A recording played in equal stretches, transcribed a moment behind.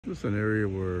This is an area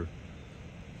where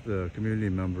the community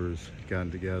members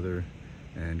gotten together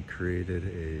and created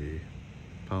a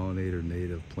pollinator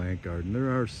native plant garden.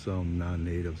 There are some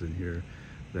non-natives in here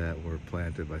that were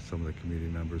planted by some of the community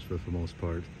members, but for the most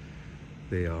part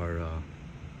they are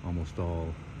almost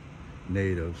all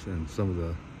natives, and some of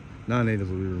the non-natives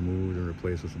will be removed and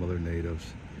replaced with some other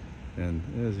natives. And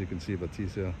as you can see,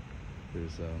 Batisia,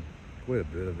 there's quite a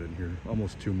bit of it in here,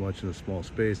 almost too much in a small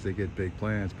space. They get big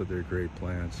plants, but they're great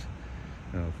plants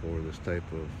for this type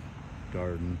of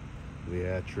garden.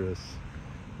 Liatris,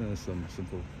 some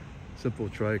simple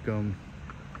trichum,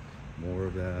 more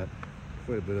of that,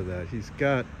 quite a bit of that.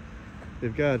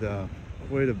 They've got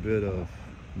quite a bit of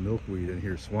milkweed in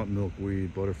here, swamp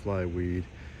milkweed, butterfly weed,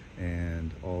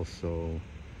 and also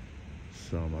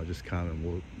some just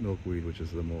common milkweed, which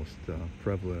is the most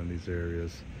prevalent in these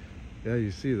areas. Yeah,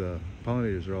 you see the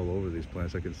pollinators are all over these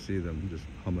plants. I can see them just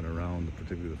humming around,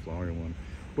 particularly the flowering one.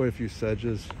 Quite a few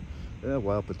sedges, yeah,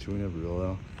 wild petunia,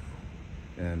 viola.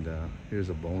 And here's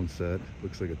a bone set.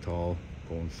 Looks like a tall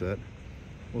bone set.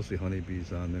 Mostly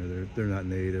honeybees on there. They're not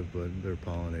native, but they're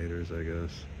pollinators, I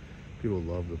guess. People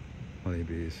love the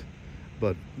honeybees.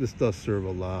 But this does serve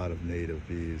a lot of native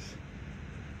bees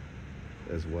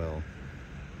as well.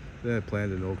 Then I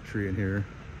planted an oak tree in here.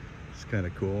 It's kind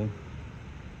of cool.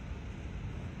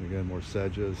 We got more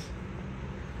sedges,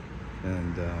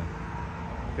 and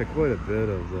got quite a bit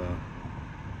of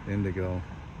indigo.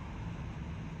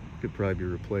 Could probably be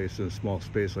replaced in a small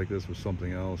space like this with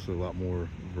something else, a lot more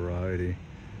variety.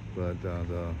 But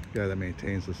the guy that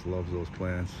maintains this loves those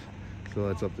plants, so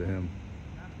that's up to him.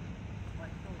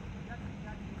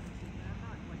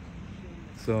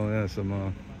 So yeah,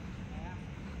 some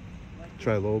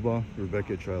triloba,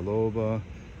 Rebecca triloba.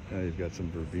 You've got some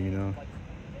verbena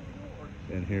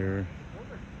in here.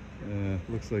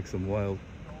 Looks like some wild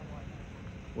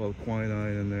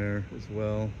quinine in there as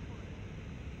well.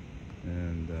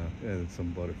 And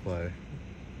some butterfly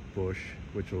bush,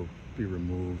 which will be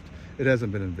removed. It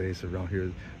hasn't been invasive around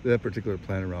here. That particular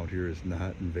plant around here is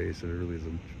not invasive. It really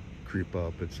doesn't creep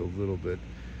up. It's a little bit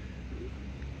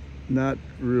not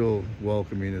real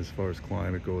welcoming as far as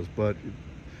climate goes, but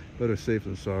better safe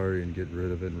than sorry, and get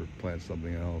rid of it and plant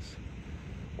something else.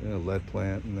 And a lead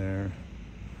plant in there.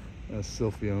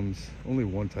 Silphiums, only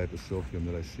one type of silphium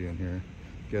that I see in here.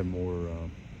 Get more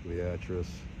Liatris,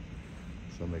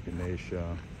 some echinacea.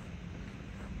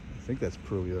 I think that's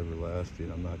Pearly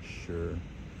Everlasting, I'm not sure.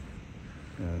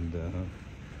 And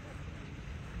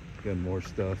again, more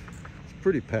stuff. It's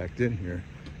pretty packed in here.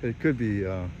 It could be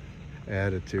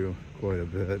added to quite a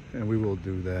bit, and we will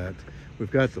do that.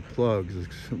 We've got the plugs.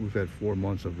 We've had 4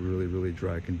 months of really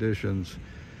dry conditions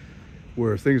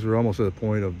where things were almost at the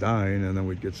point of dying, and then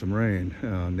we'd get some rain.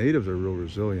 Natives are real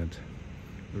resilient.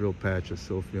 A real patch of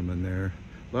silphium in there.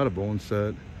 A lot of bone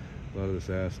set, a lot of this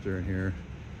aster in here.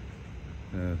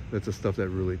 That's the stuff that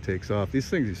really takes off. These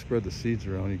things, you spread the seeds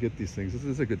around, you get these things. This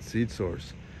is a good seed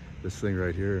source, this thing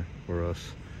right here for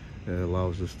us. It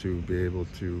allows us to be able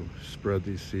to spread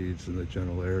these seeds in the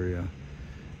general area,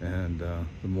 and the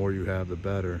more you have, the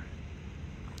better.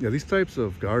 Yeah, these types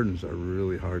of gardens are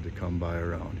really hard to come by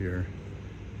around here,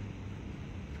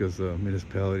 because the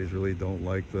municipalities really don't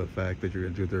like the fact that you're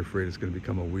going to do it. They're afraid it's going to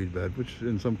become a weed bed, which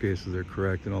in some cases they're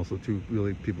correct, and also too,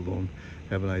 really people don't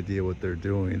have an idea what they're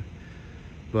doing.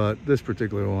 But this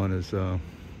particular one is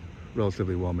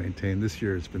relatively well maintained. This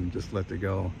year it's been just let to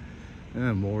go.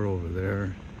 And more over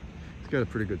there. It's got a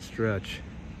pretty good stretch.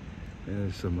 And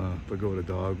there's some pagoda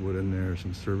dogwood in there,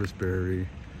 some serviceberry,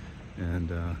 and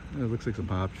it looks like some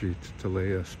hop tree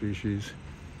Talea species.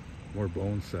 More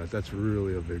bone set. That's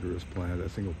really a vigorous plant.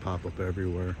 That thing will pop up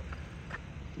everywhere.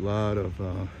 A lot of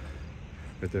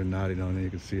right there nodding on it. You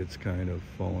can see it's kind of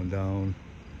fallen down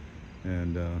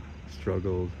and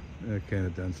struggled.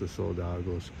 Canadensis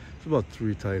solidagos. It's about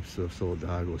 3 types of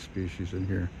solidago species in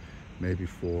here, maybe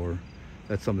 4.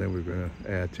 That's something we're going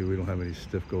to add to. We don't have any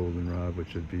stiff goldenrod,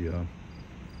 which would be a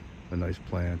nice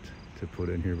plant to put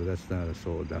in here, but that's not a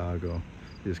solidago.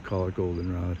 You just call it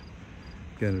goldenrod.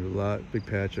 Again, big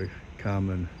patch of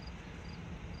common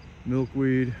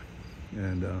milkweed,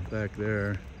 and back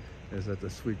there is that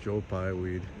the sweet Joe Pie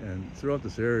weed. And throughout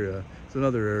this area, it's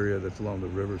another area that's along the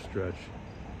river stretch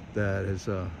that is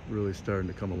really starting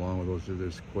to come along with those.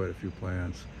 There's quite a few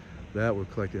plants that we're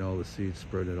collecting all the seeds,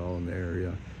 spreading it all in the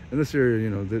area. In this area, you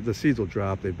know, the seeds will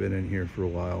drop. They've been in here for a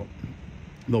while,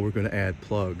 but we're going to add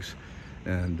plugs,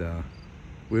 and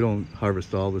we don't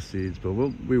harvest all the seeds, but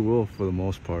we will for the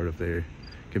most part if they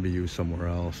can be used somewhere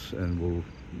else, and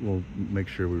we'll make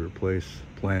sure we replace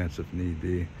plants if need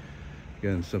be.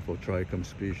 Again, simple trichum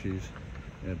species,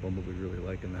 and Bumblebee really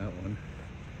liking that one.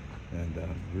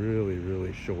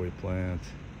 really showy plant.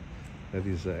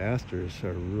 These asters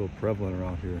are real prevalent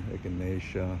around here.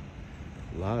 Echinacea,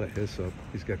 a lot of hyssop.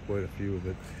 He's got quite a few of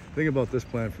it. The thing about this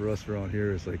plant for us around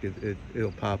here is like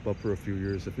it'll pop up for a few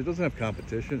years. If it doesn't have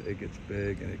competition, it gets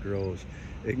big and it grows.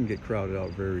 It can get crowded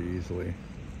out very easily.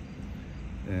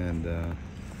 And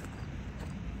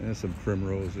some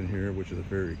primrose in here, which is a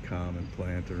very common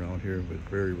plant around here, but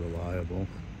very reliable.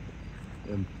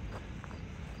 And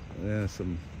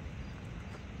some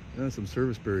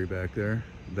serviceberry back there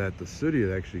that the city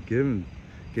had actually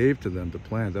gave to them to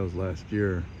plant. That was last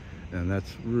year, and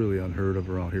that's really unheard of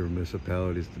around here in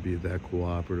municipalities, to be that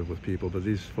cooperative with people. But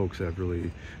these folks have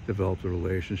really developed a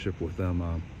relationship with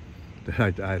them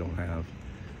that I don't have.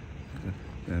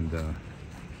 And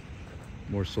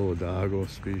more solidago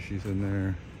species in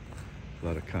there, a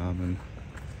lot of common.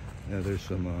 There's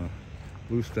some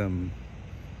blue stem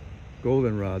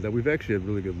goldenrod that we've actually had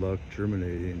really good luck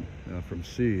germinating from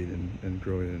seed and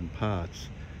growing in pots.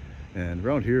 And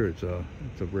around here it's a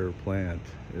rare plant.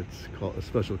 It's called a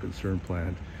special concern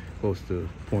plant, close to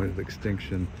point of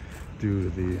extinction due to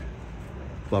the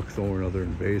buckthorn, other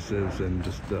invasives, and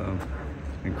just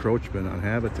encroachment on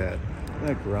habitat.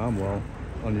 That Cromwell,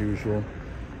 unusual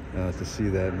to see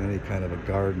that in any kind of a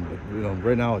garden, but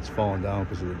right now it's fallen down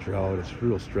because of the drought. It's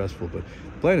real stressful, but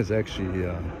the plant is actually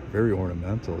very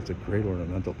ornamental. It's a great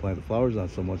ornamental plant. The flowers, not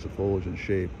so much the foliage and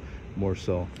shape, more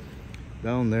so.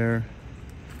 Down there,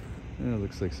 it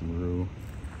looks like some rue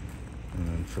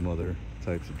and some other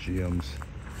types of geums.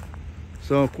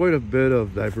 So quite a bit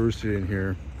of diversity in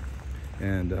here,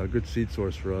 and a good seed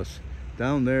source for us.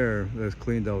 Down there, that's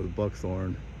cleaned out with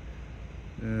buckthorn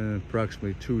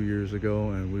approximately 2 years ago,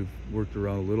 and we've worked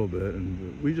around a little bit,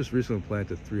 and we just recently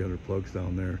planted 300 plugs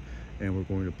down there, and we're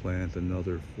going to plant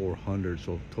another 400,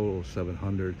 so total of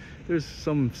 700. There's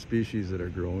some species that are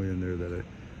growing in there that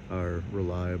are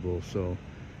reliable, so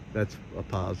that's a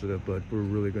positive, but we're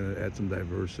really going to add some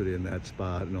diversity in that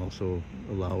spot and also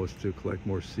allow us to collect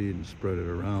more seed and spread it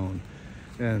around.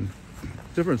 And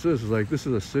the difference is like, this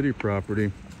is a city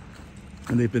property,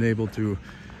 and they've been able to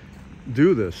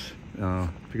do this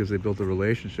because they built a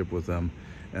relationship with them.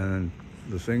 And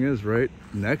the thing is, right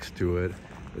next to it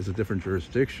is a different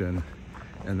jurisdiction,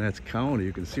 and that's county.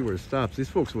 You can see where it stops. These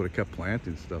folks would have kept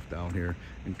planting stuff down here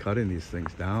and cutting these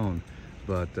things down,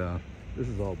 but this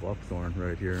is all buckthorn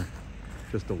right here,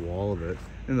 just a wall of it.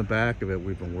 In the back of it,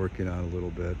 we've been working on a little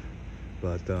bit,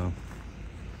 but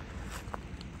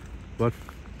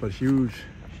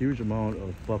huge amount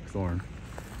of buckthorn.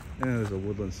 And there's a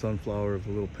woodland sunflower with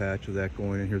a little patch of that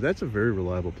going in here. That's a very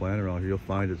reliable plant around here. You'll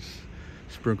find it's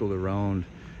sprinkled around,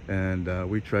 and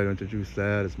we try to introduce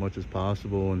that as much as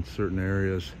possible in certain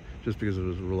areas just because of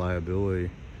its reliability.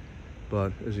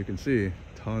 But as you can see, a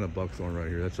ton of buckthorn right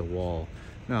here. That's a wall.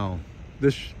 Now,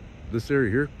 this area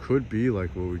here could be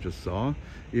like what we just saw,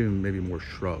 even maybe more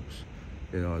shrubs,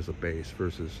 as a base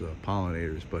versus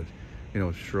pollinators. But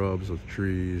shrubs with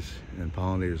trees and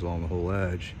pollinators along the whole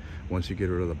edge, once you get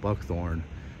rid of the buckthorn,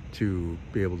 to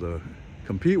be able to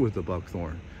compete with the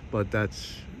buckthorn. But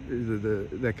that's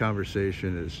that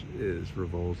conversation is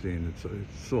revolting.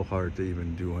 It's so hard to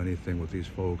even do anything with these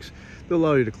folks. They'll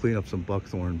allow you to clean up some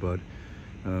buckthorn, but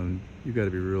you got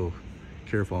to be real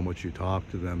careful on what you talk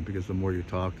to them, because the more you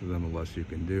talk to them, the less you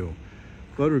can do.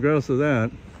 But regardless of that,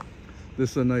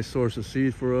 this is a nice source of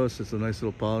seed for us. It's a nice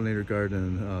little pollinator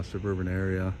garden in a suburban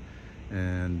area,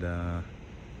 and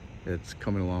it's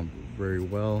coming along very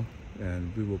well.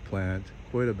 And we will plant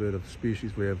quite a bit of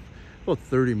species. We have about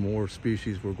 30 more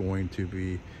species we're going to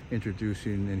be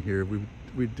introducing in here.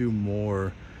 We do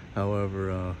more,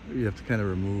 however, you have to kind of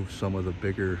remove some of the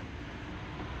bigger,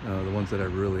 the ones that are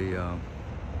really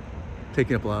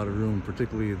taking up a lot of room,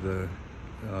 particularly the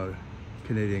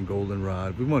Canadian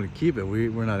goldenrod. We want to keep it.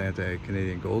 We're not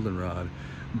anti-Canadian goldenrod,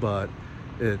 but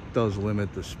it does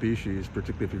limit the species,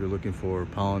 particularly if you're looking for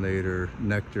pollinator,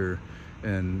 nectar,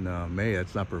 and May.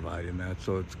 It's not providing that,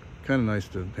 so it's kind of nice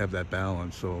to have that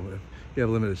balance. So if you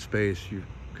have limited space, you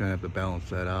kind of have to balance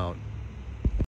that out.